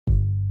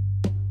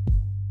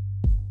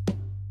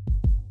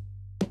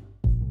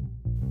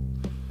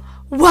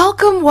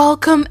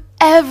Welcome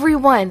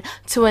everyone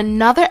to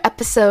another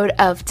episode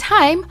of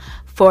Time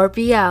for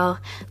BL.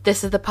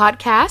 This is the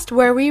podcast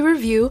where we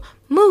review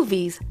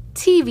movies,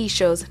 TV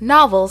shows,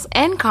 novels,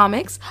 and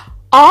comics,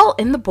 all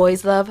in the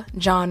boys love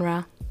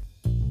genre.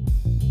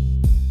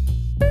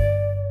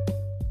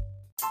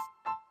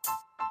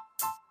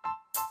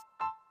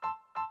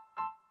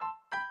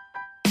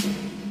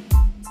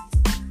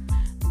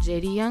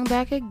 JD Young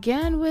back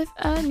again with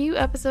a new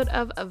episode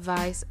of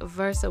Vice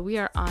Versa. We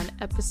are on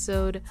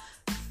episode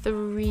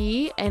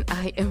 3 and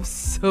I am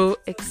so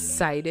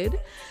excited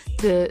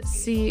to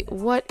see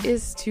what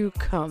is to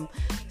come.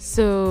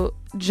 So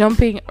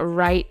jumping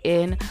right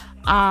in,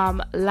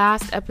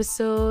 last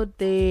episode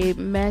they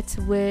met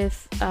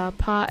with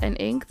Pa and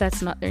Ink.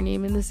 That's not their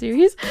name in the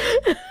series.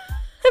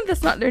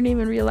 That's not their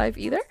name in real life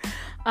either.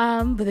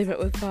 But they met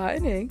with Pa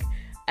and Ink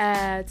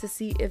to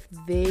see if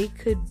they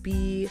could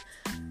be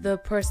the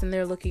person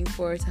they're looking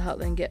for to help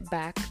them get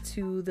back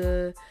to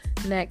the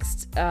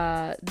next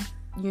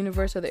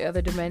universe or the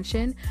other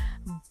dimension.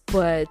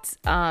 But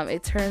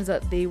it turns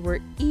out they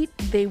weren't.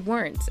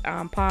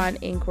 Pa and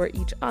Ink were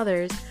each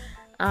other's.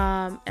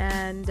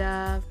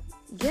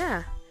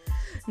 Yeah.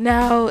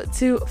 Now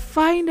to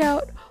find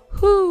out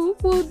who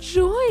will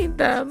join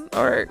them,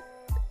 or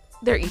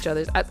they're each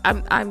other's.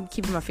 I'm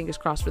keeping my fingers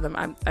crossed for them.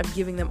 I'm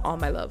giving them all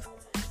my love.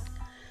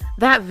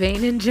 That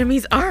vein in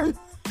Jimmy's arm,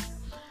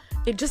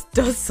 it just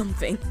does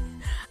something.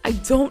 I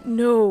don't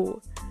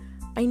know.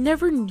 I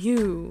never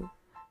knew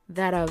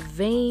that a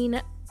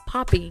vein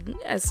popping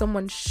as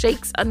someone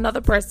shakes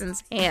another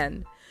person's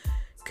hand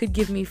could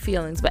give me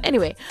feelings. But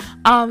anyway,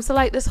 so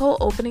like this whole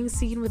opening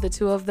scene with the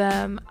two of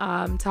them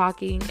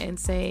talking and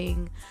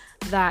saying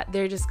that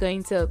they're just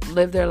going to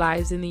live their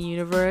lives in the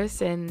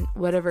universe and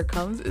whatever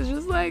comes is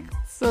just like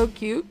so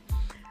cute.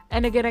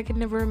 And again, I can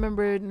never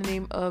remember the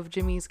name of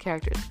Jimmy's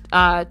character.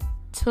 Puen,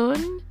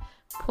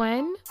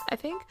 I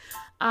think.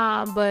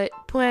 But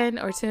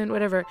Puen or Tun,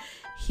 whatever.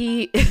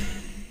 He,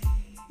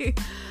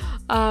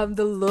 the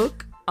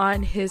look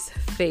on his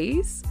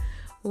face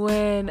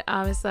when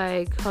it's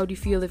like, how do you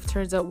feel if it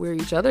turns out we're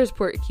each other's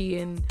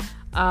Portkey? And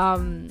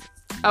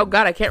oh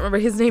god, I can't remember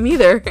his name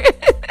either.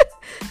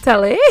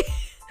 Tele.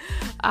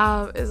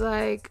 Is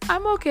like,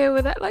 I'm okay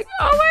with that. Like,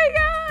 oh my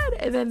god.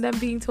 And then them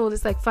being told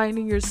it's like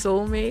finding your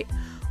soulmate.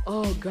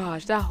 Oh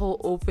gosh, that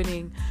whole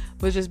opening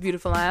was just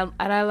beautiful, and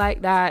I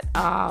like that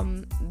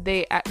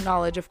they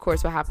acknowledge, of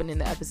course, what happened in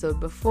the episode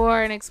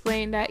before and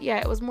explain that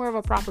it was more of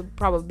a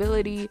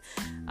probability.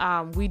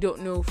 We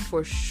don't know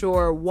for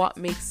sure what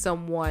makes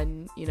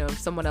someone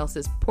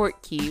else's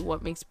Portkey,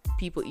 what makes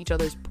people each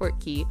other's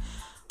Portkey.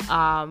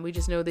 We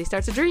just know they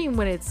start to dream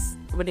when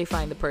they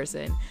find the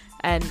person,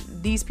 and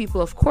these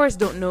people, of course,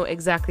 don't know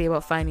exactly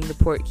about finding the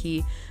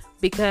Portkey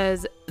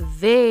because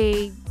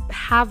they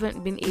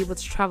haven't been able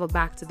to travel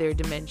back to their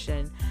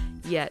dimension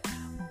yet.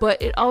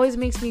 But it always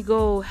makes me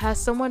go,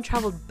 has someone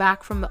traveled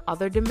back from the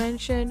other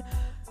dimension?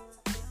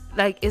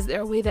 Like, is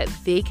there a way that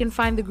they can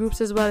find the groups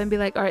as well and be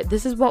like, all right,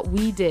 this is what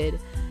we did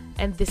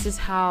and this is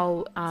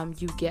how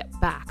you get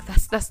back?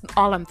 That's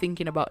all I'm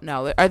thinking about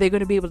now. Are they going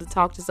to be able to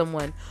talk to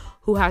someone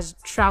who has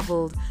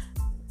traveled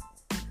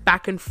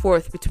back and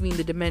forth between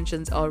the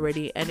dimensions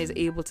already and is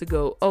able to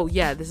go, oh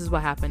yeah, this is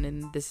what happened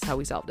and this is how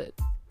we solved it?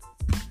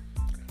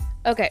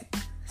 Okay,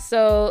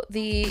 so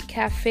the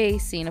cafe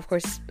scene, of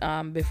course,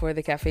 before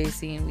the cafe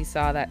scene, we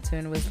saw that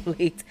Tun was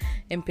late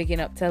in picking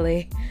up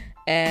Tele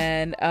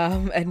and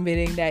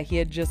admitting that he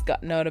had just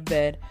gotten out of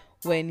bed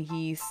when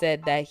he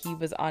said that he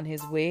was on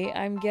his way,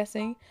 I'm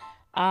guessing.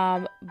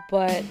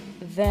 But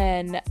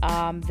then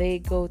they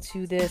go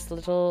to this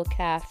little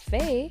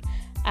cafe,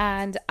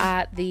 and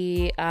at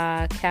the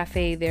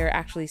cafe they're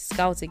actually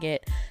scouting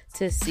it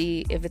to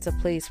see if it's a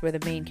place where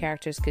the main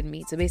characters could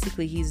meet. So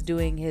basically he's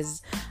doing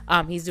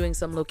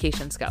some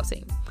location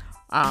scouting,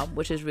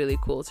 which is really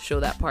cool to show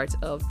that part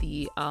of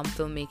the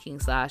filmmaking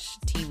 /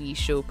 TV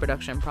show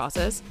production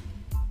process.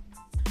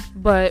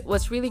 But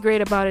what's really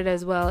great about it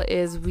as well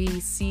is we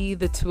see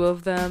the two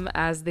of them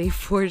as they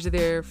forge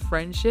their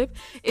friendship.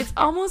 It's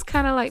almost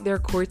kind of like they're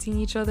courting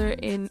each other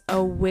in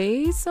a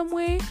way, some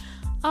way,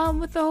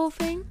 with the whole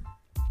thing.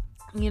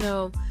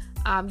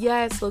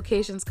 It's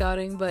location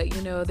scouting, but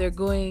they're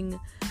going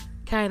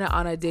kind of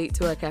on a date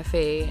to a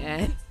cafe,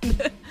 and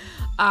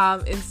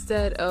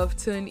instead of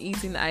Tun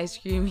eating the ice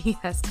cream, he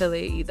has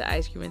Tele eat the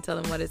ice cream and tell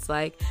him what it's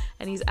like,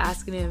 and he's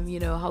asking him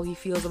how he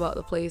feels about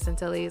the place, and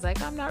Tele is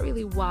like, I'm not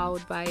really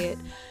wowed by it,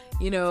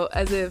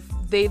 as if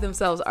they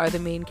themselves are the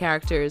main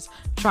characters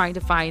trying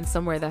to find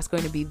somewhere that's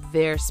going to be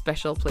their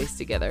special place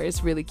together.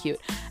 It's really cute.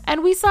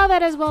 And we saw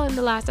that as well in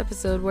the last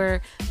episode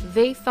where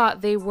they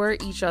thought they were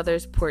each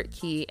other's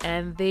Portkey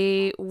and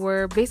they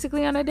were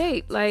basically on a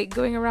date, like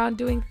going around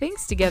doing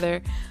things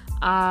together,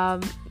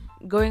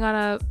 going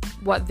on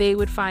what they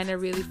would find a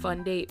really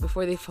fun date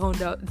before they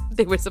found out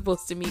they were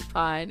supposed to meet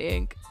Pa and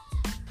Ink.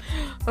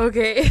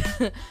 Okay,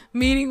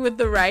 meeting with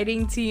the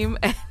writing team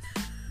and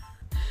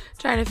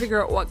trying to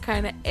figure out what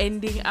kind of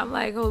ending. I'm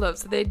like, hold up,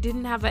 so they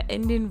didn't have an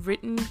ending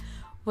written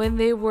when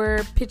they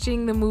were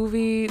pitching the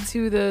movie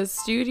to the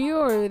studio,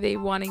 or were they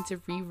wanting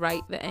to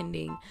rewrite the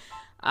ending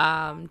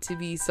to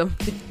be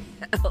something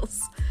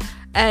else?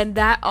 And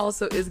that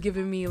also is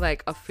giving me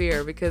like a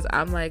fear, because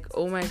I'm like,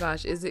 oh my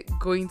gosh, is it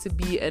going to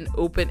be an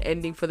open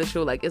ending for the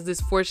show? Like, is this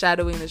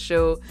foreshadowing the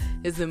show?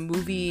 Is the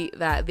movie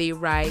that they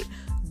write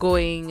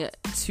going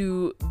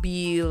to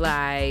be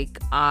like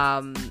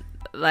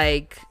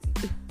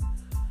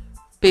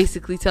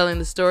basically telling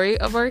the story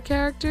of our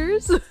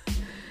characters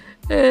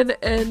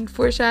and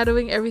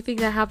foreshadowing everything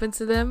that happened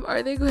to them?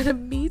 Are they going to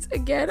meet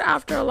again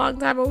after a long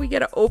time and we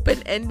get an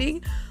open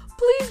ending?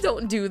 Please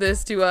don't do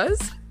this to us.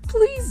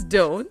 Please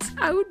don't.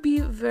 I would be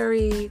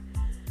very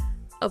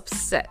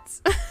upset,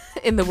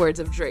 in the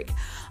words of Drake.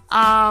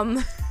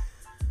 Oh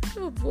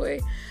boy.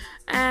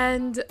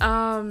 And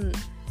I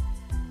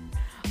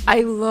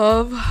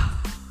love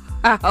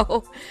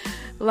how,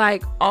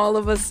 like, all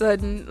of a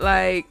sudden,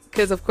 like,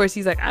 because of course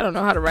he's like, I don't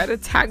know how to write a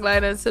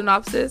tagline and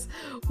synopsis.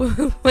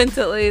 When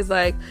Tale is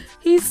like,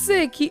 he's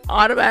sick, he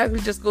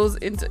automatically just goes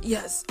into,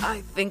 yes,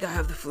 I think I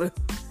have the flu,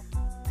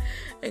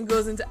 and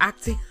goes into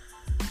acting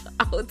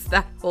out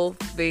that whole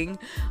thing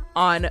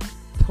on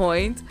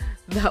point.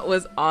 That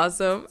was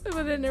awesome.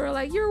 But then they were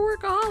like, you're a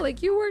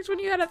workaholic, you worked when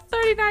you had a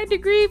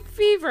 39-degree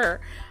fever.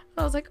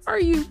 I was like, are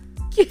you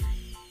kidding?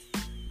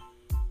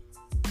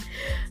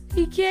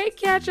 He can't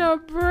catch a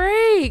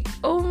break.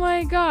 Oh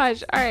my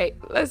gosh. All right,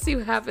 let's see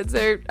what happens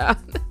there.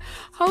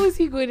 How is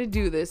he going to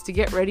do this to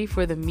get ready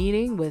for the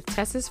meeting with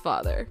Tess's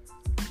father?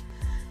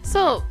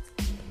 So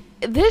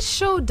this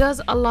show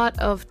does a lot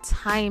of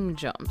time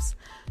jumps.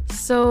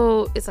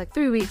 So it's like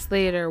 3 weeks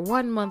later,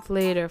 1 month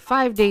later,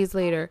 5 days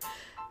later.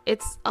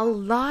 It's a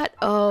lot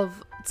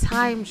of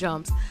time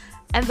jumps.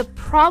 And the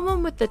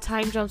problem with the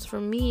time jumps for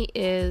me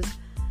is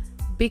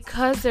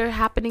because they're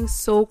happening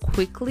so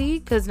quickly,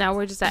 because now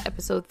we're just at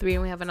episode 3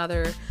 and we have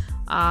another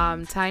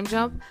time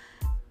jump,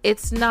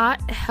 it's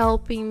not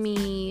helping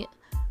me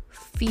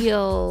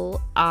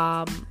feel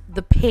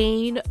the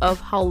pain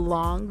of how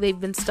long they've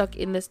been stuck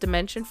in this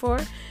dimension for,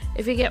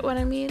 if you get what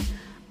I mean.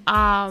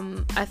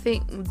 I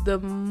think the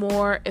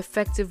more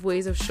effective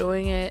ways of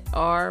showing it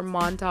are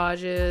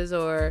montages,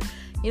 or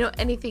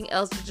anything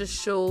else to just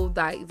show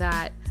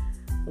that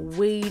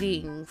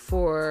waiting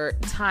for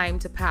time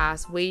to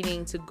pass,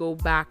 waiting to go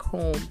back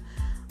home.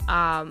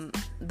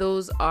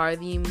 Those are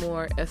the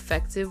more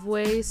effective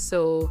ways.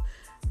 So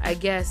I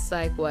guess,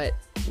 like, what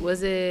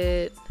was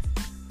it,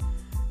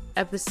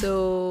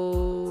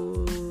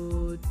 episode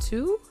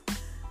 2?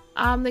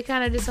 They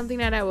kind of did something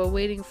like that. We're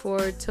waiting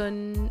for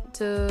Tun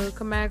to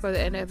come back, or the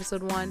end of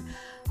episode 1.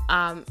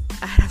 I'd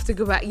have to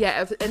go back.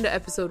 Yeah, end of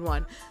episode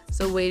 1.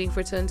 So waiting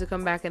for Tun to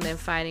come back, and then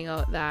finding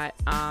out that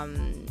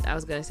I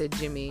was gonna say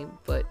Jimmy,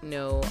 but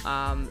no,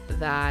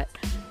 that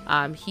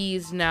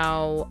he's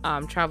now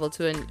traveled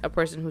to a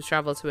person who's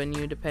traveled to a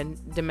new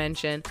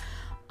dimension.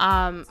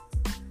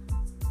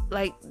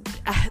 Like,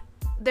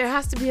 there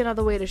has to be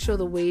another way to show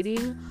the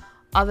waiting,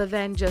 other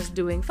than just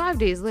doing 5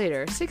 days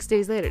later, 6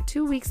 days later,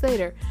 2 weeks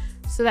later,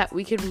 so that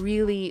we can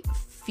really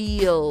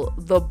feel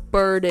the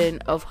burden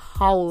of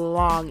how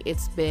long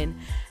it's been,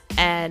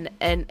 and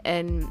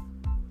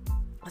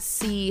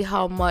see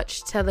how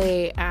much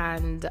Tele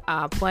and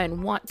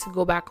Pwen want to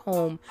go back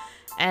home,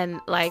 and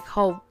like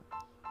how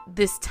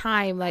this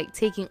time, like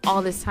taking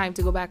all this time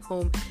to go back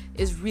home,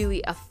 is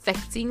really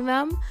affecting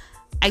them.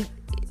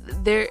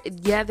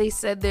 They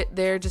said that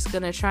they're just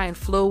gonna try and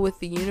flow with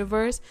the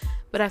universe,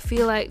 but I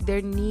feel like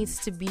there needs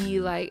to be,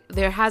 like,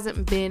 there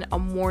hasn't been a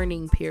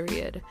mourning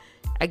period,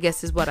 I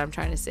guess is what I'm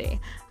trying to say.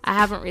 I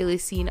haven't really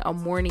seen a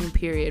mourning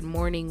period,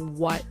 mourning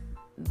what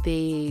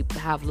they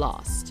have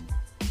lost.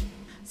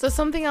 So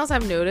something else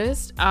I've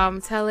noticed,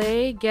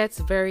 Tele gets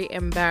very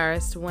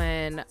embarrassed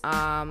when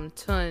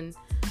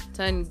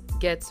Tun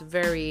gets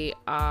very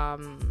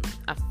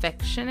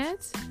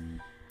affectionate.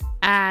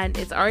 And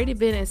it's already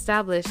been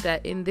established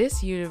that in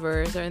this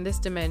universe, or in this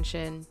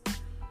dimension,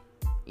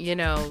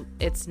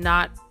 it's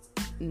not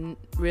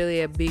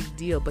really a big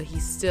deal, but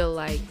he's still,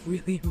 like,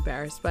 really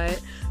embarrassed by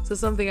it. So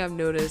something I've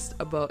noticed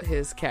about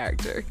his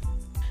character.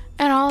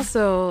 And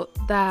also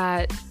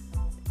that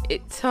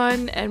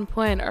Tun and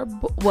Pwen are,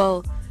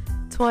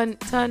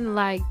 Tun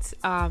liked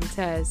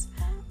Tess,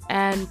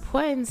 and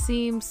Pwen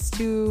seems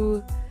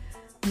to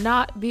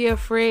not be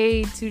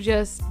afraid to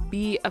just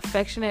be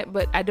affectionate,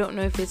 but I don't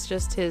know if it's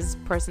just his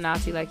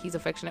personality, like he's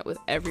affectionate with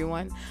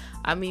everyone.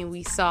 I mean,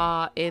 we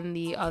saw in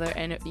the other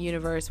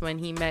universe when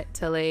he met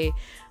Tele,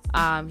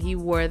 he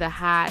wore the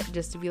hat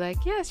just to be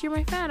like, yes, you're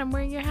my fan, I'm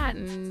wearing your hat,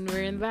 and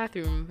we're in the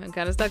bathroom, I'm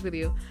kind of stuck with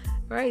you,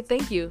 all right,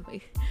 thank you.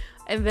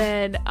 And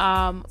then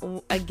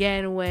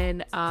again,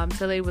 when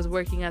Tele was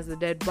working as the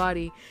dead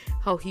body,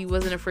 how he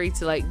wasn't afraid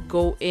to, like,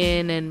 go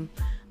in and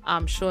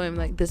show him,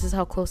 like, this is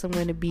how close I'm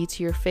going to be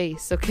to your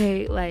face,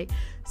 okay? Like,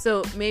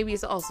 so maybe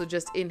it's also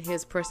just in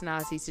his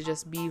personality to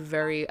just be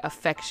very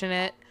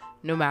affectionate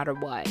no matter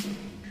what.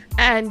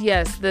 And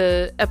yes,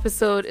 the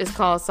episode is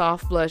called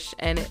Soft Blush,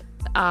 and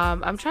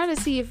I'm trying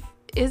to see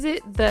is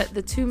it that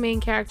the two main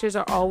characters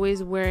are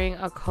always wearing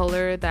a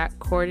color that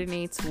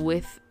coordinates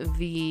with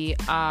the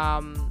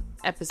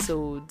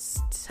episode's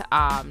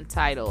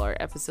title or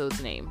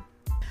episode's name?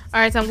 All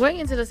right, so I'm going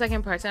into the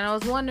second part, and I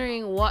was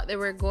wondering what they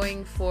were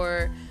going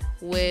for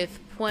with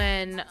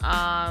Pwen,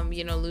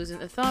 losing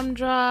the thumb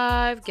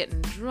drive,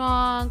 getting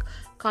drunk,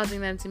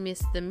 causing them to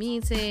miss the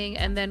meeting,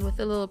 and then with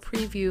a little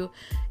preview,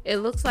 it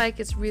looks like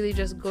it's really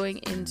just going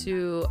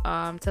into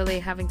Tele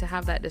having to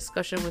have that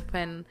discussion with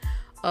Pwen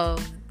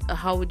of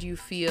how would you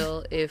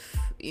feel if,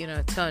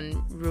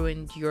 Tun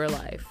ruined your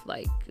life?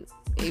 Like,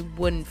 it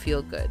wouldn't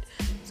feel good.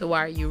 So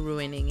why are you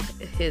ruining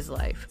his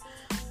life?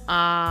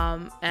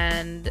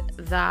 And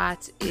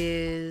that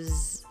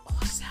is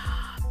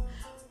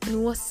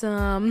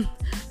awesome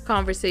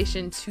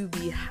conversation to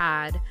be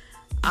had.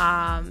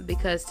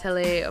 Because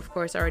Tele, of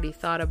course, already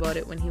thought about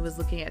it when he was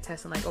looking at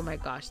Tess and like, oh my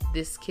gosh,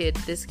 this kid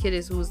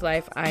is whose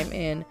life I'm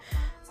in.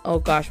 Oh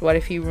gosh, what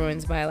if he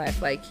ruins my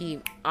life? Like, he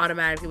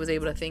automatically was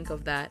able to think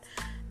of that.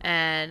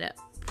 And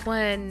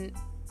Pwen,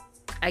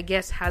 I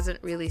guess,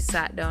 hasn't really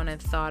sat down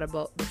and thought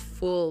about the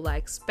full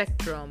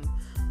spectrum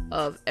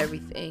of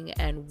everything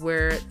and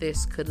where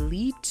this could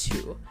lead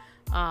to.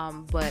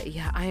 But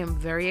yeah, I am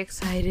very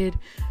excited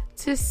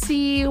to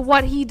see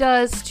what he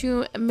does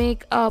to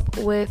make up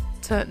with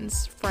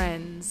Tun's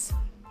friends.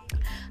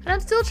 And I'm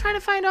still trying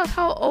to find out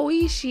how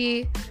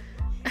Oishi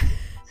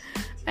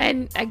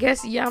and I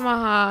guess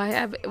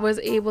Yamaha was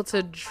able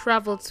to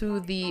travel to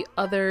the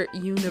other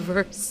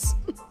universe.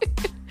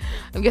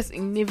 I'm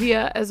guessing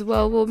Nivea as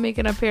well will make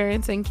an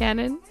appearance in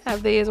canon.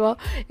 Have they as well?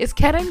 Is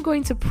canon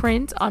going to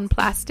print on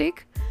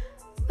plastic?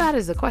 That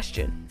is a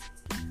question.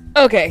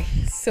 Okay,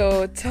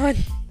 so Tun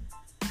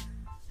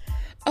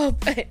all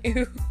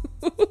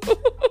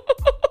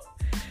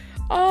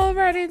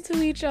right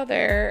into each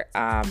other,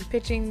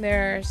 pitching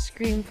their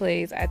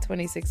screenplays at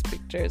 26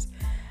 Pictures.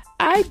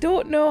 I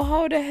don't know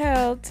how the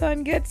hell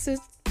Tun gets to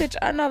pitch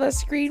another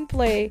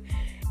screenplay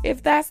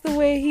if that's the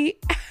way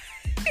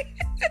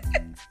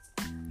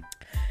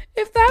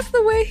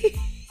he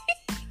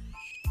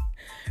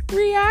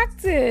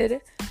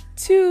reacted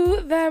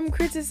to them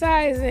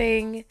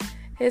criticizing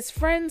his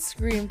friend's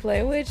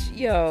screenplay, which,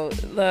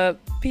 the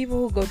people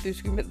who go through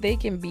screenplay, they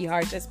can be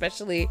harsh,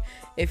 especially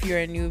if you're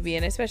a newbie,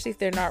 and especially if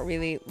they're not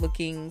really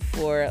looking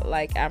for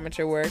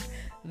amateur work.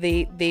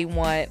 They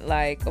want,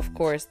 of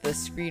course, the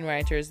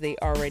screenwriters they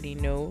already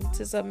know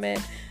to submit.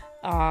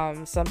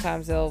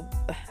 Sometimes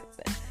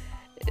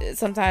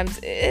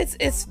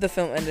it's the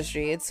film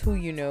industry. It's who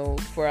you know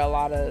for a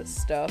lot of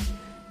stuff.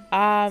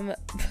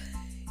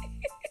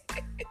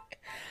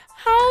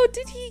 How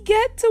did he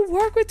get to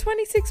work with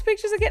 26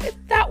 Pictures again? If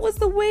that was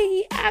the way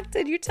he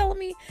acted, you're telling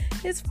me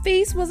his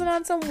face wasn't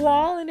on some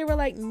wall and they were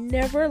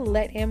never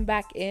let him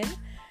back in?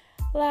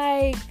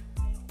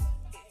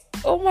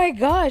 Oh my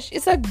gosh,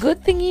 it's a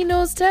good thing he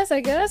knows Tess, I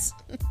guess.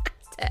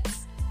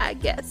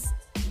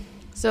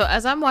 So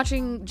as I'm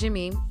watching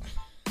Jimmy,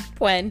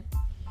 Pwen,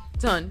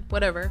 Tun,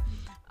 whatever,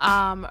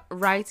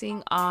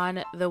 writing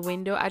on the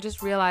window, I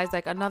just realized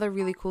another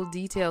really cool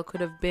detail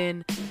could have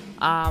been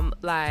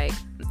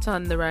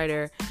Tun, the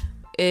writer,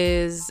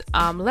 is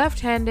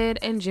left-handed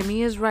and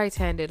Jimmy is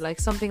right-handed,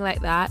 something like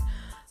that,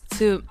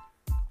 to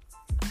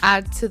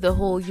add to the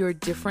whole you're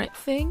different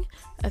thing.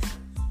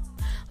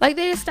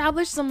 They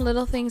established some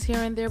little things here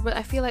and there, but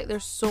I feel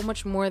there's so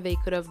much more they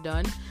could have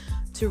done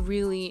to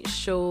really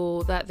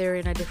show that they're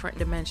in a different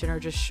dimension, or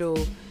just show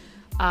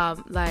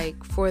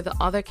for the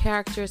other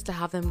characters to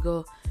have them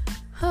go,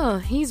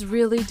 he's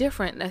really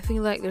different. I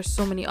feel there's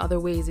so many other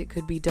ways it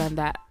could be done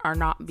that are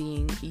not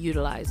being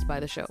utilized by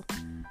the show.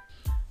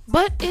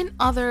 But in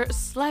other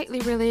slightly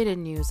related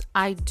news,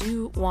 I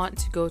do want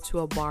to go to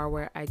a bar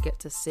where I get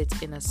to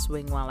sit in a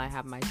swing while I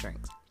have my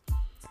drinks.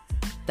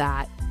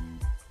 That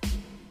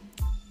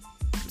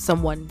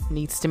someone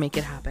needs to make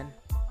it happen.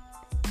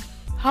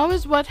 How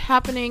is what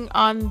happening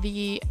on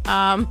the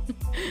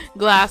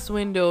glass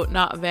window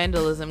not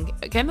vandalism?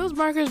 Can those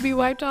markers be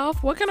wiped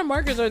off? What kind of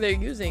markers are they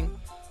using?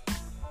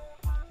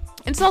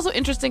 It's also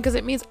interesting because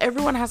it means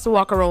everyone has to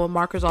walk around with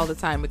markers all the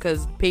time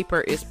because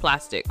paper is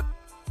plastic.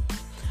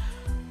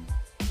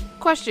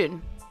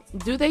 Question: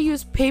 do they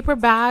use paper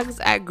bags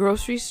at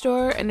grocery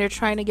store and they're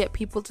trying to get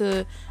people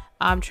to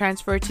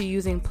transfer to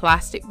using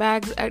plastic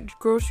bags at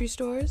grocery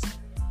stores?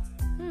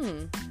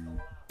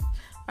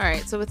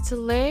 Alright, so with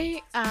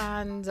Tele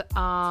and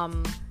I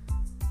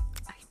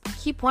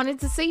keep wanting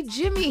to say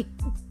Jimmy,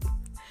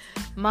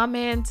 my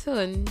man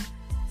Tun,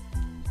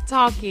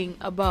 talking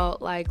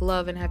about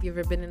love and have you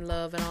ever been in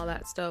love and all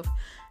that stuff,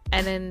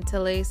 and then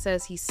Tele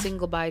says he's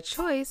single by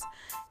choice.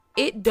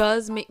 It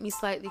does make me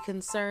slightly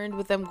concerned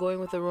with them going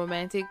with a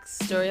romantic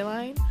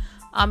storyline,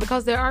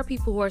 because there are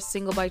people who are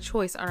single by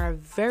choice and are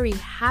very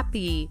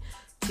happy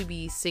to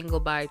be single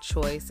by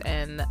choice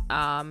and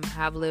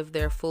have lived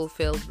their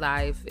fulfilled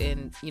life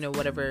in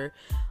whatever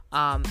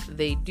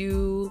they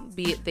do,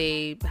 be it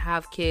they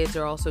have kids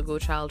or also go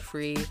child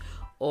free,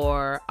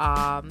 or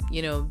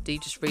they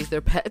just raise their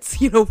pets,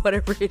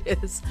 whatever it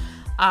is,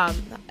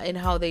 and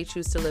how they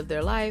choose to live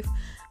their life.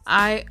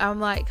 I'm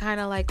like kind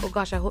of like, oh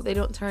gosh, I hope they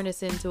don't turn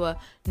this into a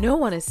no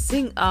one is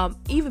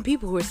even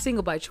people who are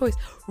single by choice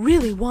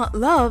really want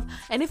love,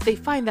 and if they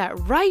find that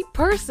right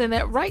person,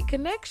 that right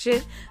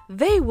connection,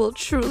 they will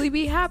truly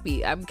be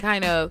happy. I'm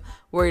kind of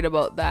worried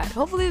about that.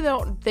 Hopefully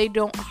they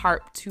don't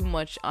harp too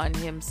much on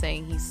him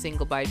saying he's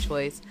single by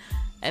choice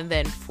and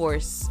then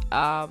force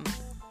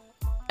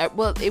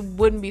well, it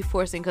wouldn't be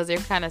forcing because they're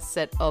kind of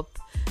set up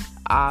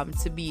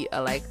to be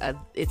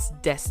it's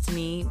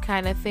destiny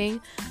kind of thing,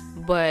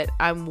 but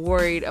I'm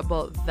worried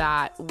about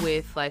that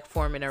with like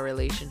forming a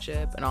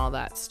relationship and all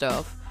that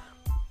stuff.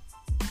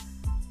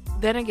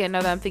 Then again,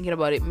 now that I'm thinking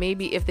about it,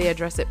 maybe if they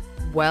address it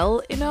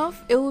well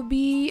enough, it will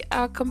be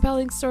a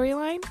compelling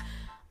storyline,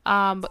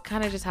 but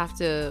kind of just have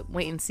to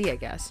wait and see, I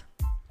guess.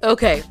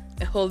 Okay,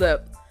 hold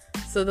up.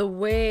 So the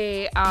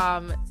way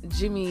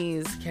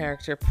Jimmy's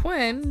character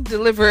Pwen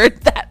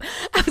delivered that,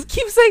 I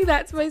keep saying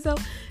that to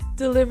myself,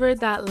 delivered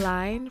that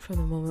line, "From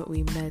the moment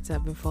we met,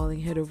 I've been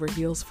falling head over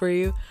heels for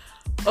you."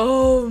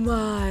 Oh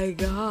my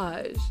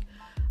gosh.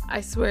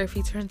 I swear if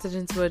he turns it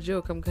into a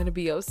joke, I'm gonna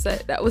be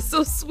upset. That was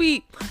so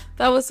sweet.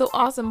 That was so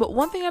awesome. But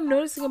one thing I'm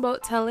noticing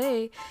about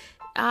Tele,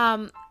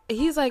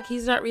 he's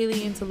not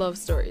really into love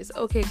stories.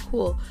 Okay,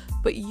 cool.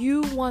 But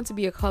you want to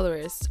be a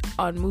colorist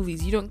on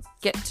movies. You don't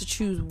get to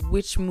choose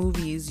which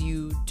movies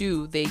you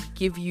do. They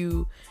give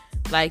you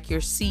like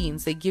your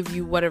scenes. They give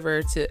you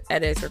whatever to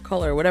edit or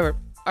color or whatever.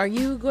 Are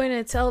you going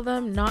to tell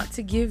them not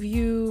to give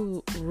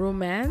you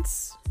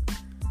romance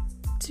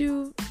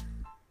to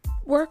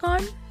work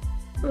on?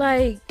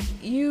 Like,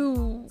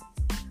 you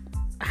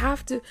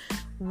have to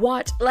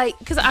watch, like,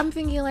 because I'm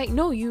thinking like,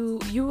 no, you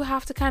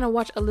have to kind of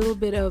watch a little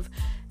bit of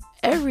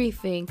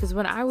everything. Because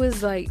when I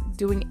was like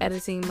doing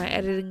my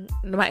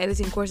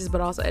editing courses,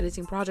 but also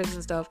editing projects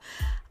and stuff,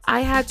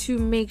 I had to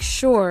make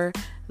sure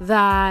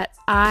that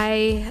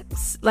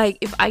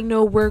if I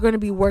know we're going to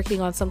be working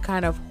on some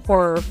kind of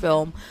horror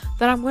film,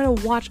 that I'm going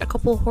to watch a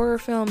couple horror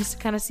films to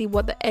kind of see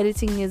what the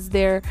editing is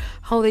there,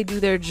 how they do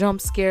their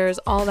jump scares,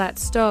 all that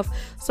stuff,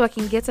 so I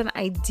can get an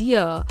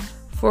idea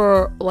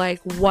for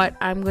like what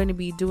I'm going to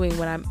be doing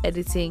when I'm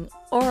editing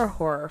or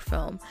horror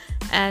film.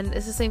 And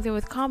it's the same thing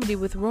with comedy,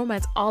 with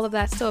romance, all of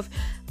that stuff.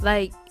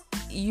 Like,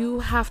 you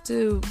have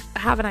to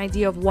have an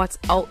idea of what's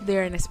out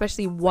there, and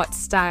especially what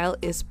style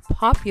is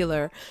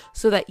popular,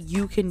 so that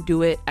you can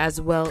do it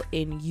as well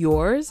in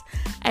yours.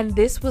 And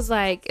this was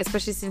like,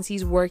 especially since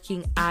he's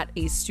working at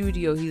a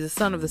studio, he's the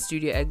son of the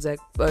studio exec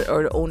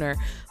or the owner,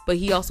 but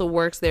he also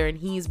works there and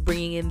he's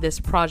bringing in this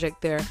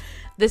project there.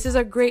 This is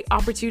a great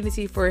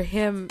opportunity for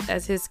him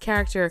as his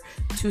character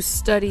to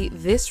study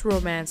this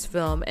romance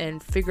film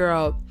and figure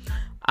out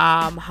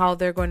how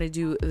they're going to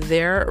do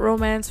their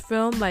romance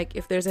film, like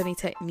if there's any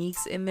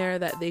techniques in there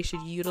that they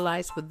should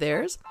utilize for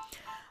theirs.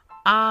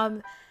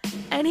 And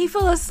he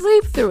fell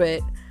asleep through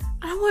it.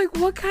 I'm like,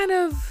 what kind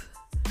of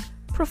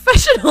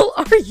professional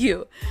are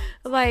you?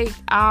 Like,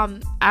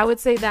 I would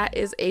say that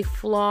is a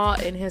flaw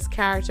in his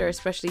character,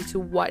 especially to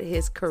what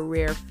his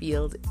career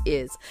field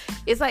is.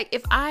 It's like,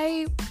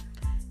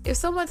 if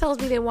someone tells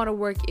me they want to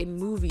work in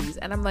movies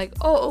and I'm like,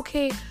 oh,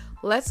 okay,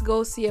 let's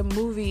go see a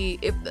movie.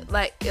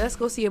 Let's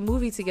go see a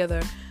movie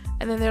together.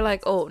 And then they're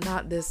like, oh,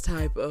 not this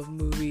type of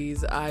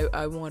movies.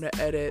 I want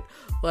to edit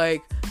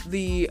like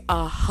the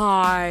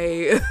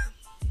high.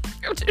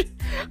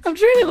 I'm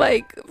trying to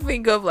like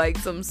think of like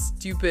some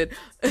stupid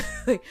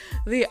like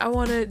I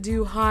want to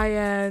do high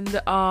end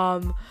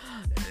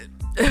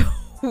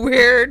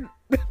weird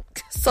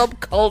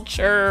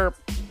subculture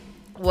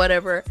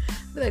whatever.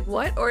 Be like,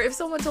 what? Or if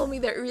someone told me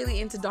they're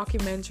really into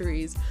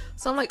documentaries,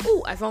 so I'm like,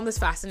 oh, I found this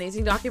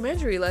fascinating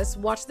documentary, let's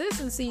watch this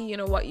and see,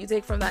 what you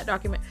take from that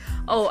document.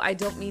 Oh, I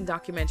don't mean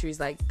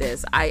documentaries like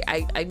this.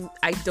 I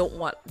don't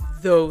want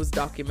those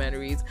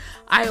documentaries.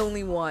 I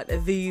only want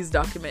these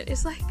documentaries.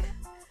 It's like,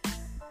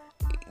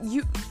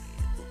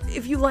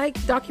 if you like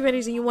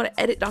documentaries and you want to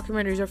edit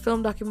documentaries or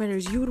film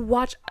documentaries, you would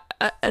watch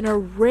an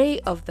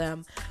array of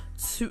them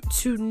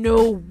to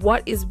know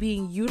what is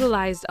being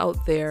utilized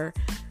out there,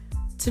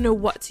 to know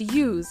what to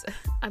use.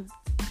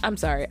 I'm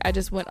sorry, I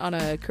just went on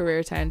a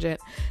career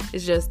tangent.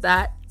 It's just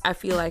that I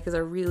feel like is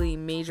a really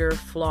major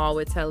flaw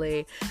with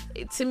Tele.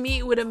 To me,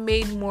 it would have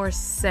made more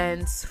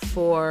sense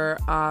for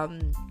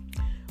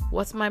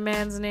what's my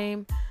man's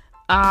name?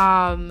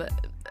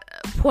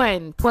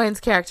 Pwen's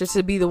character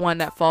to be the one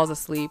that falls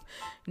asleep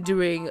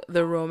during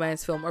the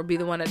romance film, or be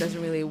the one that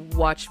doesn't really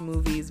watch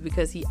movies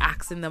because he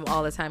acts in them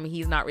all the time and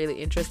he's not really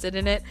interested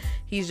in it.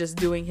 He's just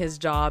doing his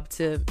job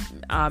to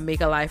make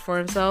a life for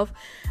himself,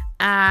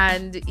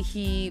 and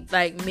he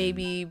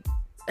maybe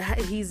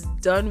he's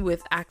done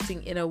with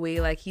acting in a way,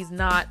 like he's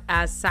not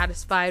as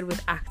satisfied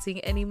with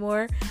acting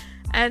anymore,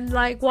 and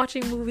like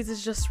watching movies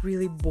is just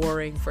really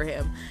boring for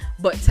him.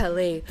 But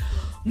Tele,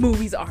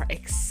 movies are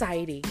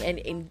exciting, and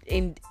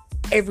in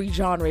every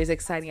genre is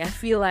exciting. I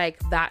feel like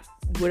that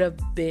would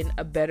have been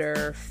a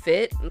better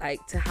fit,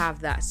 like to have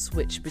that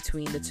switch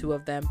between the two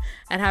of them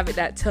and have it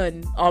that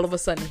Ton all of a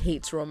sudden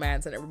hates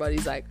romance and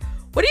everybody's like,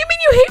 what do you mean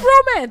you hate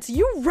romance?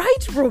 You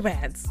write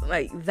romance.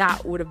 Like,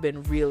 that would have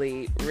been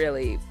really,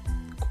 really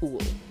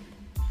cool.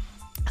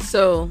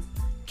 So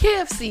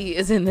KFC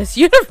is in this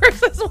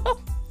universe as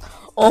well.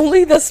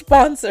 Only the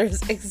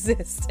sponsors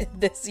exist in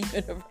this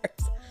universe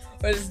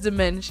or this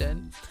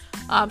dimension.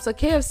 So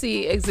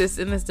KFC exists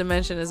in this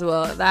dimension as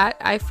well. That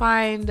I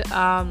find,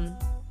 I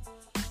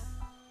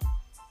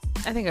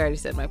think I already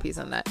said my piece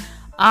on that.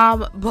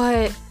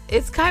 But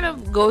it's kind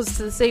of goes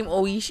to the same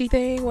Oishi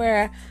thing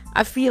where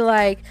I feel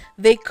like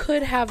they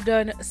could have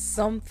done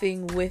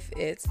something with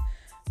it,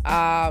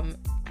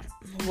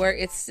 where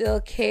it's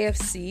still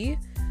KFC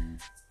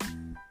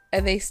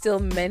and they still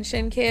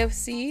mention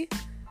KFC,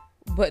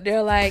 but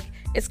they're like,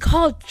 it's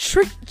called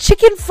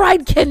Chicken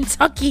Fried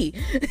Kentucky.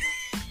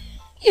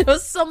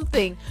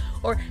 Something.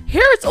 Or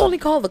here it's only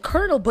called the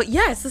Colonel, but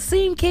yeah, it's the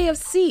same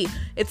KFC.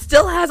 It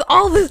still has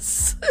all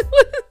this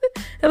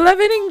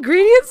 11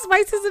 ingredients,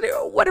 spices,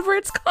 and whatever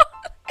it's called.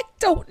 I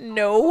don't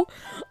know.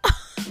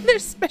 Their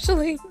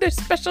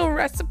special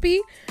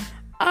recipe.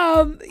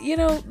 I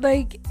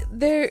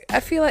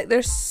feel like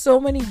there's so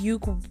many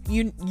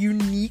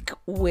unique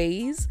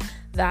ways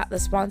that the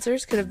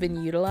sponsors could have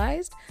been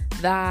utilized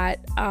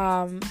that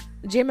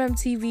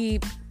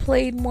JMM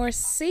played more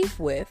safe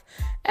with.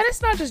 And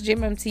it's not just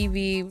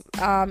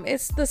JMM,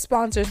 it's the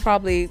sponsors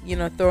probably,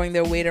 throwing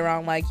their weight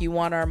around like, you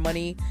want our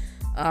money,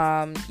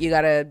 you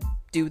gotta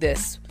do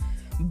this.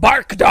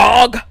 Bark,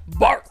 dog!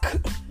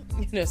 Bark!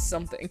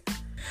 Something.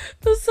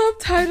 The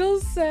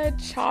subtitles said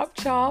chop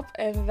chop,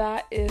 and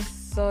that is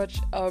such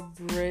a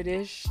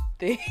British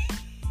thing.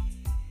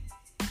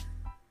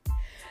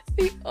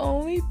 The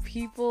only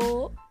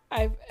people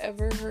I've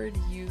ever heard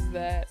use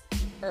that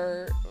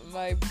are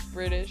my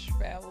British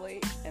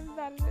family, and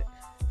that is it.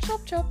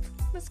 Chop chop,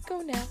 let's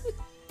go now.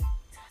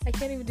 I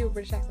can't even do a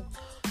British accent.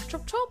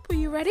 Chop chop, are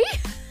you ready?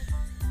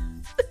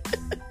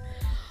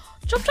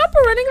 Chop chop,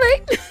 we're running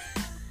late.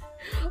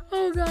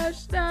 Oh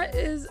gosh, that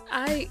is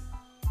I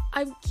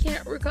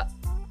can't recall.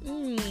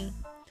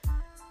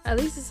 At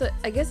least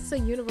I guess it's a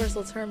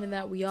universal term in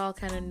that we all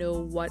kind of know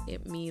what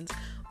it means.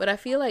 But I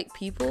feel like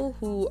people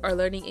who are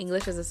learning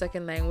English as a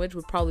second language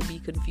would probably be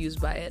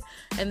confused by it.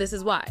 And this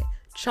is why.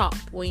 Chop.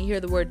 When you hear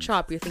the word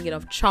chop, you're thinking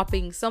of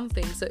chopping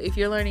something. So if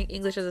you're learning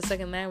English as a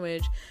second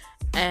language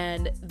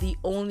and the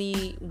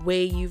only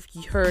way you've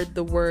heard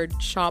the word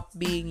chop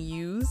being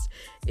used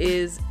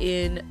is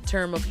in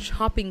term of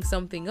chopping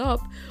something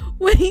up,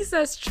 when he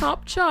says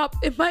chop chop,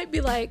 it might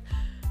be like,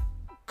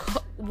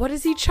 what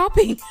is he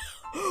chopping?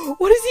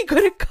 What is he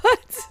gonna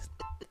cut?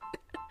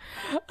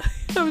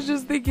 I was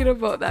just thinking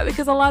about that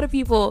because a lot of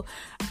people,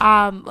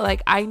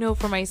 I know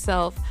for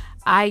myself,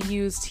 I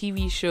use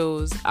TV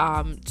shows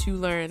to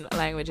learn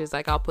languages.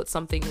 Like I'll put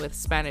something with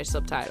Spanish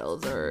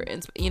subtitles or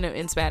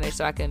in Spanish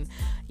so I can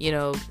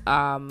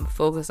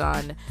focus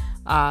on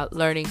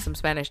learning some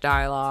Spanish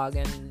dialogue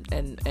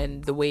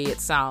and the way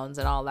it sounds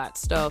and all that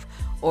stuff,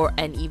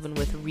 and even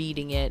with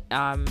reading it,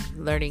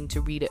 learning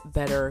to read it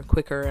better,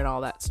 quicker, and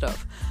all that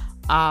stuff.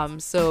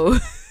 So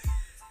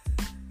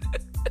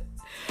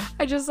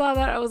I just saw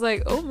that. I was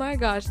like, oh my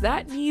gosh,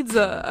 that needs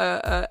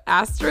a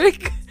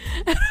asterisk.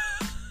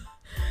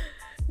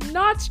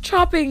 Not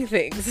chopping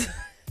things.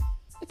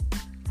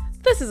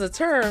 This is a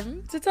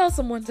term to tell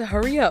someone to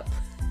hurry up.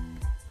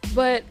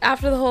 But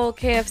after the whole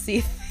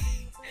KFC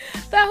thing,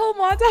 that whole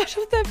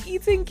montage of them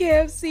eating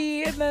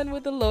KFC, and then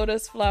with the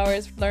lotus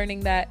flowers,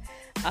 learning that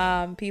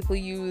people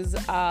use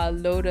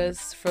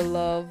lotus for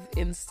love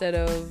instead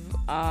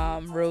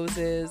of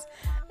roses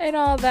and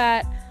all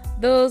that.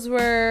 Those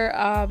were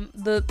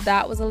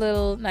that was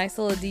a nice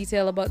little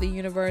detail about the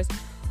universe.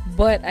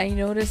 But I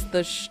noticed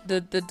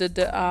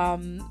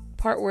the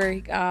part where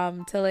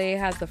Tele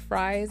has the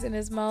fries in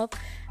his mouth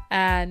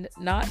and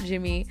not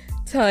Jimmy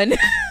Ton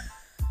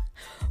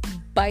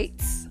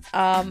bites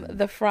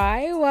the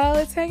fry while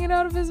it's hanging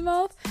out of his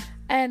mouth,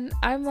 and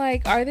I'm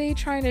like, are they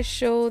trying to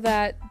show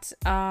that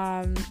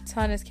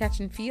Ton is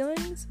catching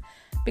feelings?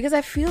 Because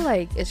I feel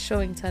like it's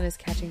showing Ton is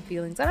catching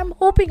feelings, and I'm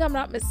hoping I'm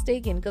not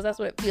mistaken because that's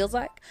what it feels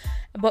like.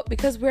 But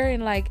because we're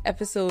in like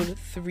episode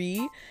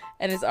 3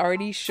 and it's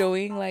already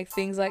showing like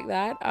things like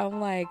that,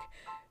 I'm like,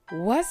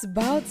 what's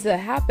about to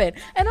happen?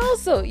 And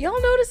also, y'all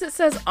notice it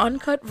says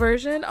uncut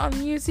version on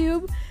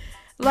YouTube?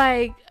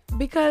 Like,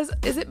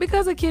 is it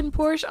because of Kin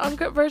Porsche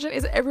uncut version?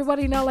 Is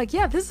everybody now like,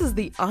 yeah, this is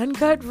the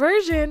uncut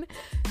version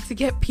to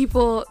get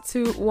people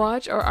to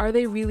watch? Or are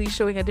they really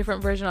showing a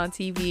different version on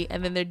TV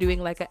and then they're doing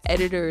like an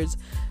editor's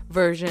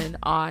version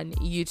on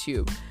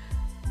YouTube?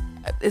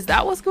 Is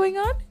that what's going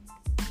on?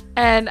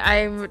 And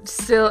I'm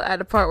still at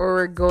a part where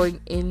we're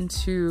going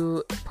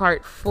into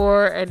part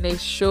 4 and they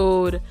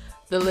showed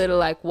the little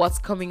like what's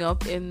coming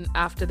up in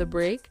after the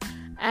break,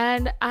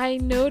 and I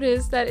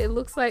noticed that it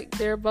looks like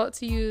they're about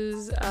to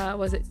use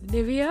was it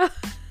Nivea?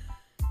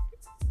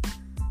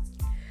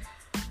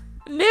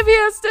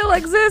 Nivea still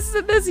exists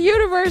in this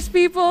universe,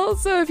 people.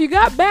 So if you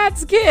got bad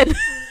skin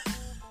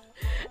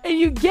and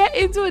you get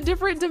into a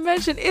different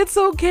dimension, it's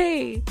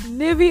okay.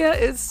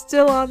 Nivea is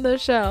still on the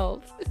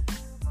shelf.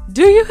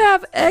 Do you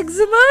have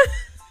eczema?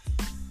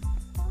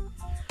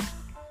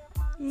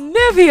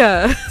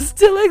 Nivea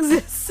still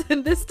exists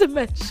in this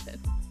dimension.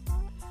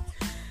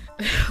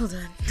 Hold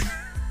on.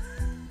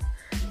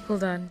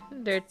 Hold on.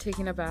 They're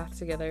taking a bath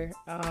together.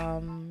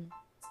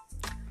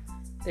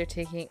 They're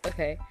taking.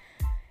 Okay.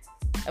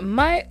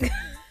 My.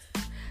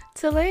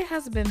 Tele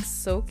has been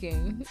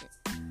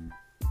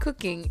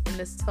cooking in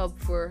this tub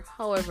for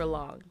however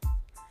long.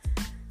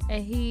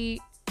 And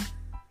he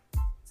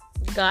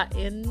got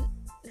in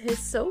his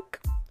soak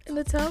in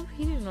the tub.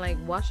 He didn't like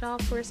wash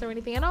off first or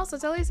anything. And also,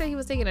 Tele said he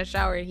was taking a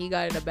shower and he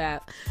got in a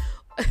bath.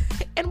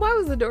 And why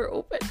was the door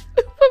open?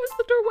 Why was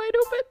the door wide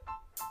open?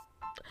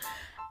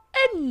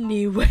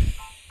 Anyway.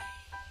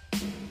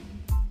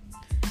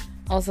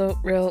 Also,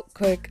 real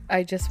quick,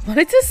 I just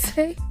wanted to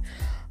say,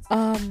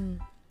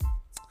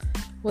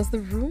 was the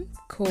room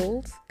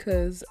cold?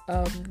 Because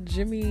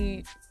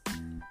Jimmy,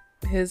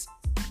 his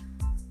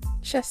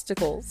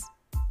chesticles.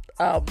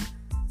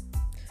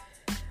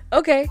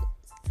 Okay.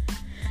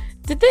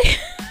 Did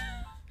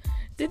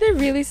they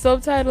really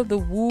subtitle the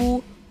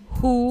woo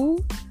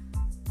who?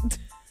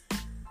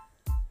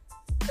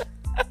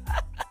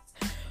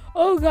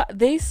 Oh god,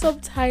 they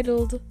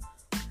subtitled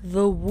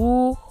the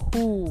woo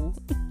who.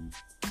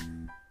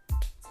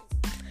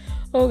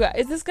 Oh god,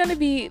 is this gonna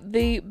be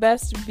the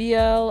best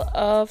BL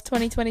of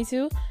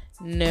 2022?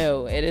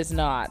 No, it is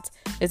not.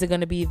 Is it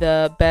gonna be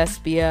the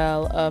best BL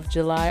of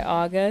July,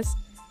 August?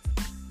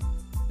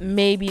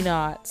 Maybe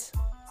not.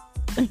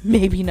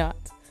 Maybe not.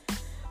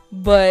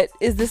 But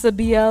is this a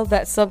BL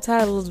that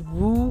subtitles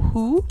woo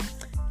hoo?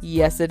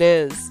 Yes, it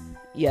is.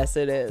 Yes,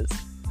 it is.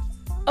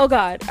 Oh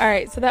god.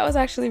 Alright, so that was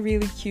actually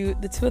really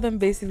cute. The two of them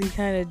basically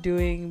kind of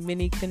doing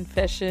mini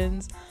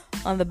confessions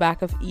on the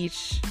back of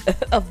each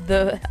of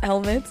the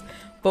helmets.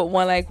 But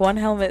one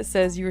helmet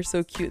says you're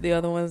so cute, the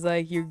other one's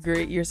like you're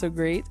great, you're so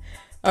great.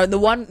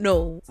 One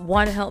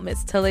helmet,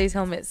 Tele's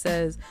helmet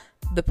says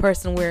the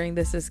person wearing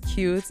this is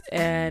cute,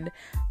 and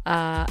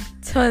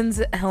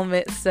Tun's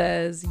helmet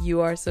says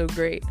you are so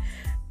great.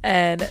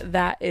 And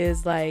that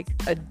is like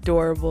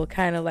adorable,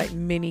 kind of like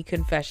mini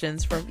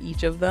confessions from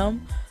each of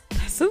them.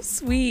 That's so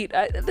sweet.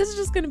 This is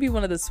just gonna be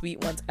one of the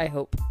sweet ones, I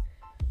hope.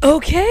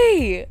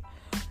 Okay.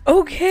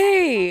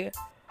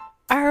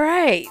 All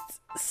right.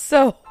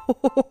 So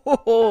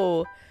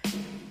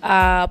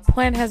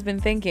Tun has been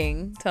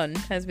thinking,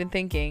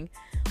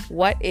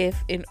 what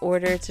if in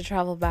order to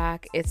travel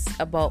back, it's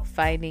about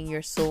finding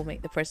your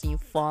soulmate, the person you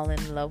fall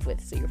in love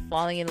with. So you're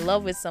falling in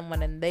love with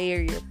someone and they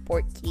are your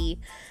port key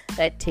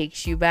that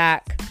takes you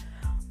back.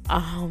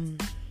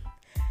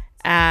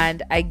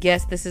 And I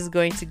guess this is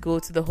going to go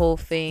to the whole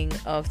thing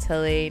of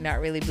Tele not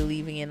really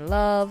believing in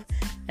love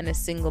and is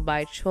single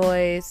by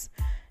choice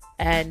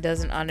and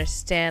doesn't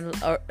understand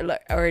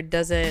or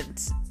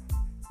doesn't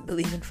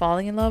believe in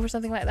falling in love or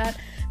something like that.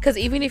 Because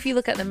even if you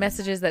look at the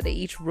messages that they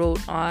each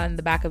wrote on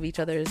the back of each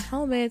other's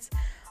helmets,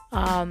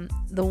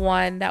 the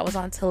one that was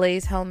on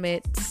Tele's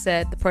helmet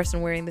said the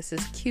person wearing this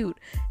is cute.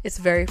 It's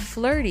very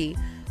flirty.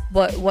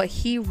 But what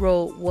he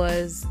wrote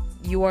was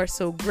you are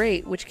so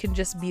great, which can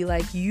just be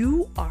like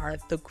you are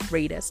the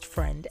greatest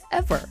friend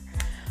ever.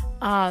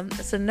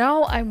 So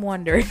now I'm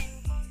wondering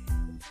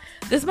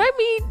this might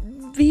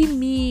be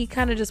me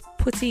kind of just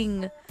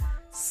putting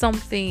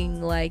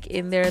something like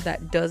in there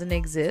that doesn't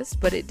exist,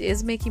 but it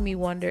is making me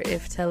wonder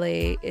if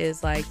Tele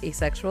is like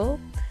asexual,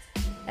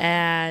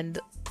 and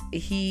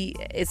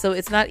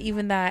it's not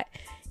even that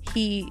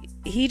he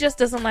just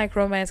doesn't like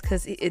romance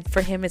because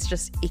for him it's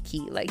just icky.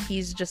 Like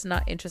he's just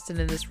not interested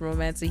in this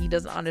romance, and he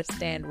doesn't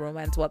understand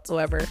romance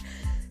whatsoever.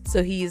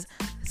 So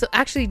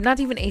actually not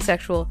even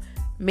asexual,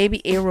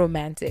 maybe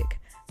aromantic.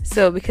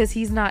 So because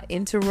he's not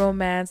into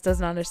romance,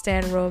 doesn't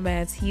understand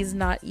romance, he's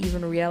not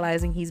even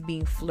realizing he's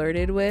being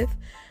flirted with.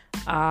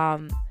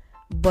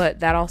 But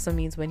that also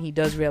means when he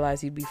does realize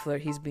he's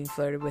being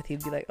flirted with,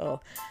 he'd be like, oh,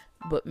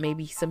 but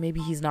maybe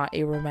he's not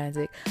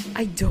aromantic.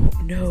 I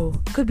don't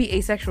know. Could be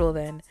asexual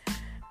then.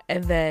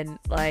 And then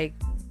like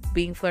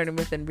being flirted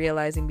with and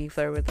realizing being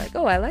flirted with, like,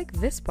 oh, I like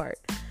this part.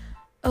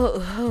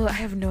 Oh, I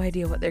have no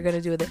idea what they're going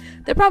to do with it.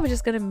 They're probably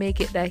just going to make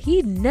it that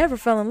he never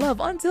fell in love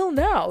until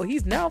now.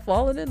 He's now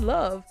fallen in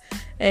love.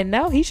 And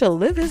now he shall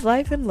live his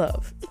life in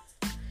love.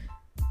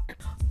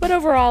 But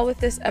overall with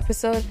this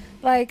episode,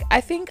 like, I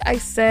think I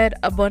said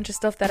a bunch of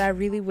stuff that I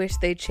really wish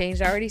they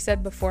changed. I already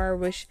said before, I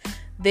wish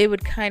they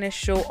would kind of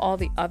show all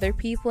the other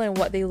people and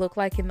what they look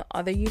like in the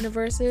other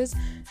universes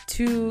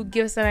to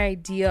give us an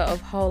idea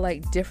of how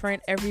like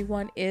different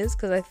everyone is,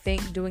 because I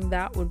think doing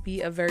that would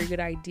be a very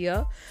good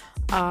idea.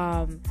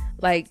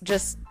 Like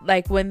just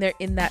like when they're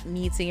in that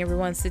meeting,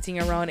 everyone's sitting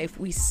around, if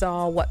we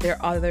saw what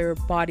their other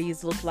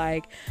bodies look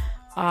like,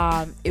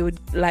 it would,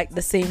 like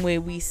the same way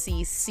we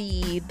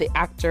see the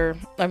actor,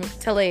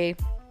 Tele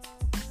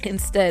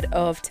instead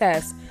of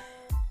Tess,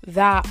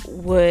 that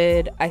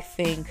would, I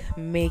think,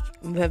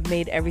 have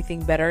made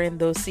everything better in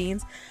those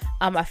scenes.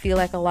 I feel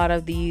like a lot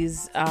of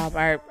these,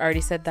 I already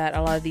said that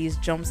a lot of these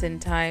jumps in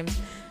time,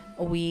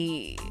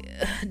 we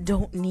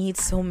don't need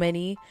so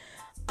many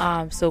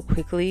so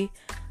quickly.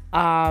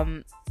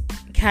 Can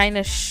kind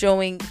of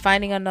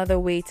finding another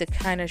way to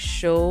kind of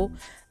show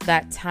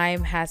that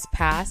time has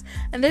passed.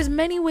 And there's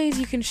many ways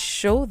you can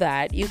show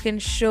that. You can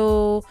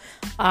show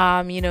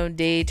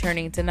day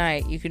turning to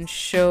night. You can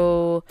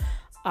show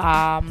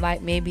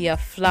like maybe a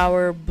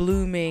flower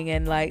blooming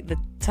and like the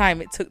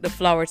time it took the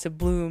flower to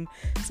bloom,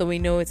 so we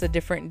know it's a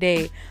different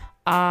day.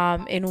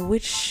 In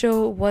which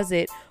show was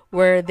it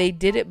where they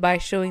did it by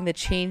showing the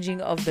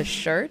changing of the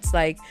shirts?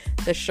 Like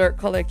the shirt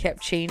color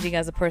kept changing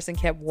as a person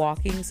kept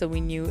walking, so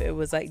we knew it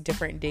was like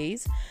different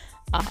days.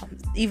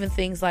 Even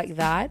things like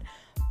that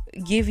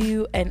give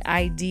you an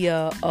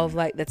idea of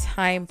like the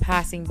time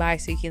passing by,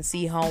 so you can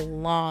see how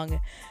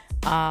long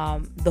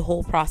the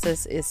whole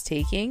process is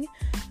taking.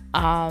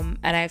 And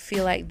I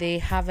feel like they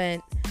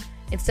haven't,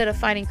 instead of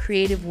finding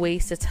creative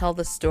ways to tell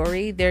the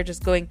story, they're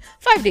just going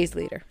 5 days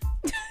later.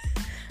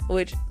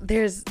 Which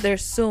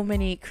there's so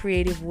many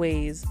creative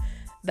ways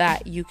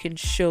that you can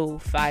show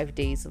 5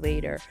 days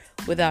later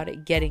without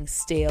it getting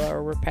stale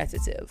or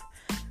repetitive.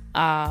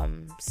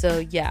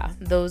 So yeah,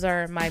 those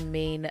are my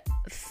main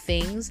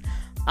things.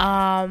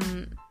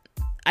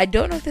 I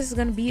don't know if this is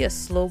going to be a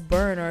slow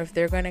burn or if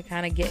they're going to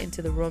kind of get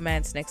into the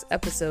romance next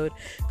episode,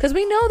 because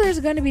we know there's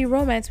going to be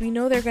romance. We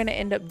know they're going to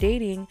end up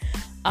dating.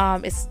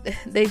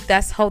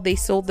 That's how they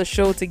sold the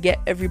show, to get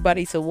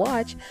everybody to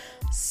watch.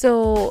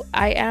 So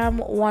I am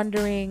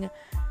wondering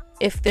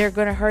if they're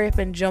going to hurry up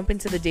and jump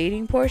into the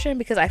dating portion,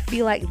 because I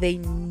feel like they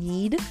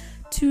need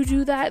to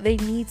do that. They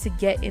need to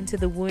get into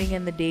the wooing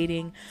and the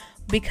dating,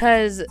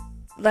 because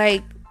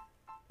like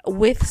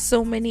with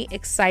so many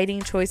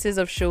exciting choices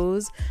of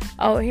shows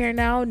out here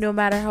now, no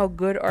matter how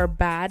good or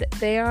bad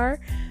they are,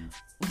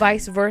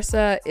 Vice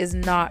Versa is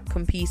not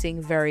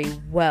competing very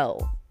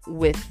well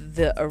with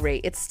the array.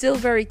 It's still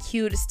very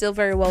cute, it's still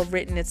very well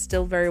written, it's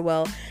still very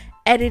well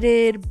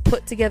edited,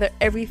 put together,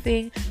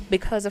 everything,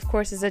 because of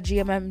course it's a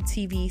GMM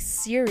TV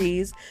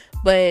series.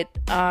 But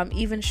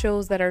even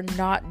shows that are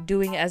not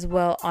doing as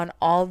well on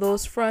all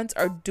those fronts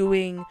are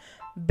doing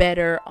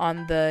better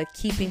on the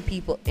keeping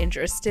people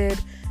interested,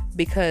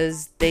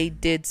 because they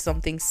did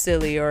something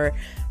silly or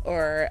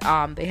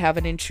they have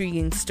an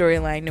intriguing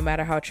storyline, no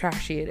matter how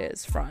trashy it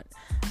is front,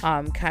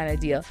 kind of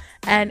deal.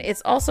 And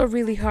it's also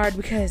really hard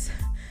because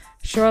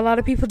sure, a lot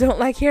of people don't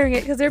like hearing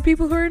it, because there are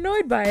people who are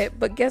annoyed by it,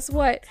 but guess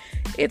what,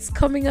 it's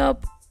coming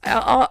up.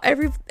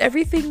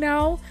 Everything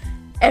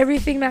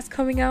that's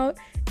coming out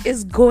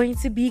is going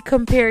to be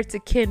compared to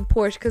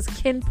KinnPorsche, because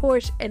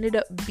KinnPorsche ended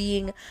up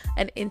being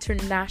an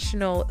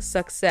international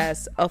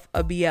success of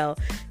a BL.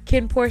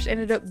 KinnPorsche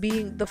ended up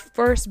being the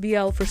first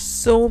BL for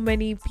so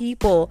many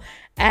people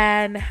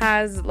and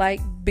has like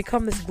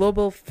become this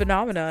global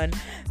phenomenon.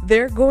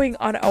 They're going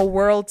on a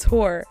world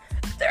tour.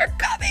 They're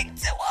coming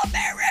to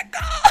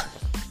America.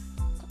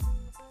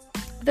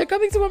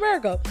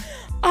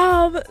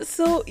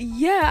 So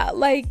yeah,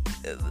 like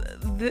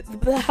the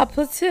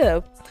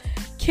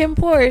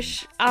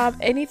KinnPorsche,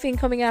 anything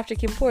coming after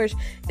KinnPorsche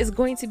is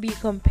going to be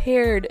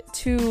compared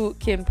to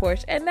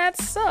KinnPorsche, and that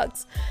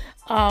sucks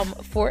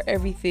for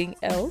everything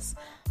else.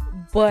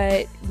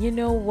 But you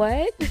know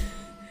what?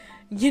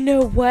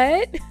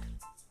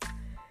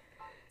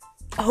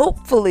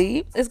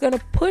 Hopefully it's going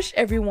to push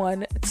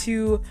everyone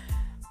to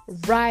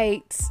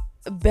write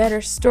better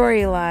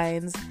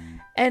storylines,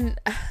 and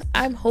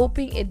I'm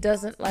hoping it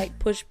doesn't like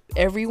push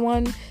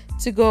everyone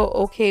to go,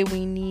 okay,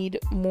 we need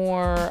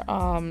more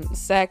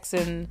sex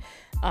and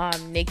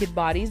naked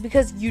bodies,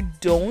 because you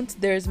don't.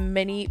 There's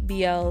many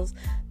BLs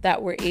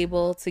that were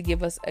able to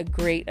give us a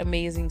great,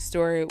 amazing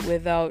story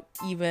without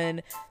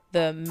even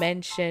the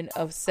mention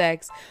of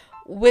sex,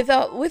 with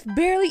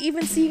barely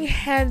even seeing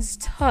hands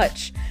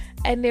touch,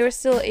 and they were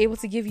still able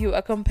to give you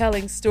a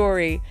compelling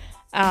story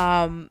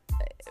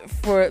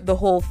for the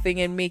whole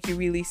thing and make you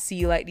really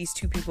see like these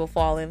two people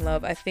fall in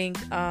love. I think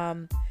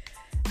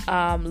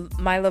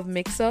My Love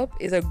Mix-Up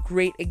is a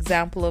great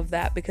example of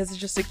that, because it's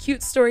just a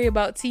cute story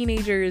about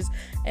teenagers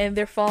and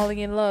they're falling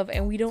in love,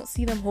 and we don't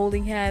see them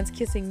holding hands,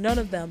 kissing, none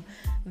of them.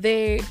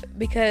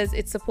 Because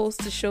it's supposed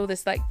to show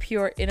this like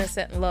pure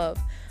innocent love.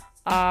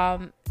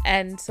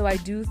 And so I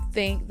do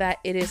think that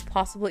it is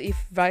possible,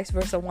 if Vice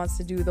Versa wants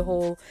to do the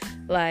whole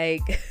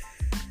like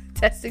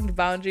testing the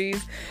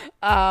boundaries,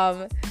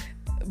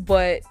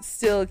 but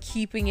still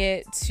keeping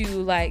it to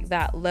like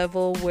that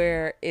level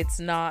where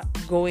it's not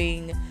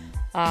going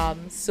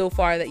so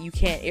far that you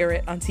can't air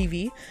it on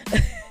TV.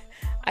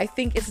 I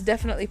think it's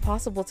definitely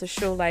possible to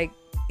show like,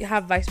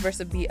 have Vice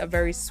Versa be a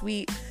very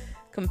sweet,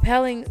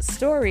 compelling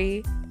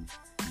story,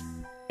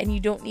 and you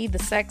don't need the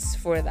sex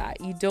for that.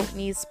 You don't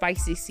need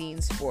spicy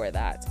scenes for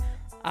that.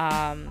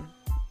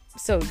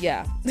 So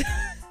yeah,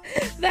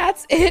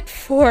 that's it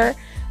for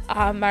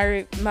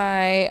my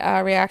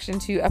reaction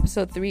to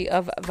episode 3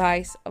 of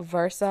Vice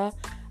Versa.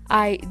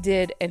 I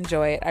did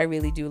enjoy it. I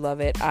really do love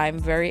it. I'm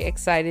very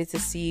excited to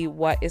see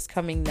what is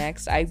coming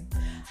next. I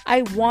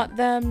want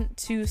them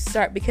to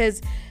start,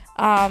 because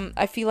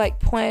I feel like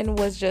Pwen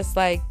was just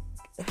like,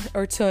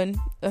 or Tun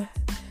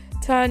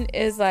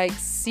is like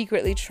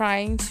secretly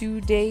trying to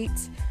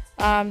date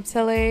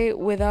Tele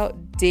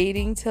without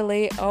dating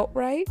Tele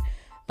outright.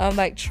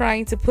 like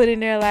trying to put in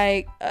there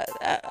like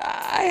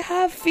I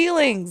have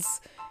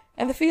feelings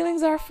and the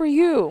feelings are for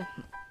you,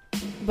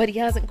 but he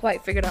hasn't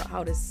quite figured out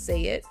how to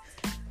say it.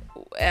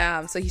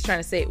 So he's trying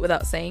to say it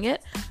without saying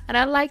it, and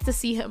I'd like to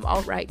see him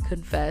outright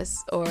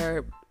confess,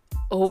 or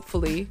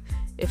hopefully,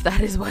 if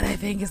that is what I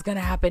think is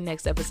gonna happen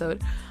next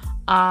episode,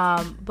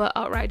 but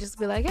outright just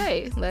be like,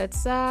 hey,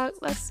 let's go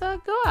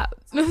out,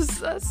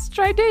 let's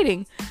try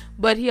dating.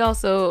 But he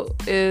also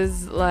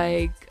is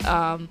like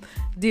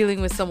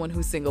dealing with someone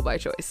who's single by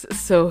choice,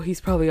 so he's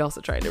probably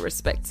also trying to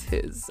respect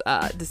his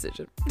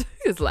decision,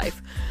 his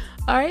life.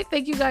 All right,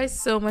 thank you guys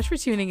so much for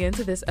tuning in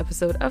to this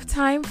episode of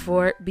Time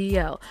for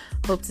BL.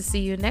 Hope to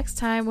see you next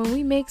time when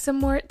we make some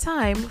more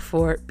time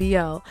for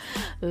BL.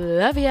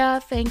 Love ya,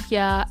 thank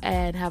ya,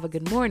 and have a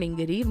good morning,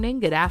 good evening,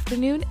 good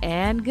afternoon,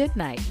 and good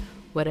night,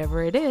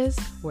 whatever it is,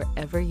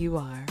 wherever you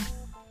are.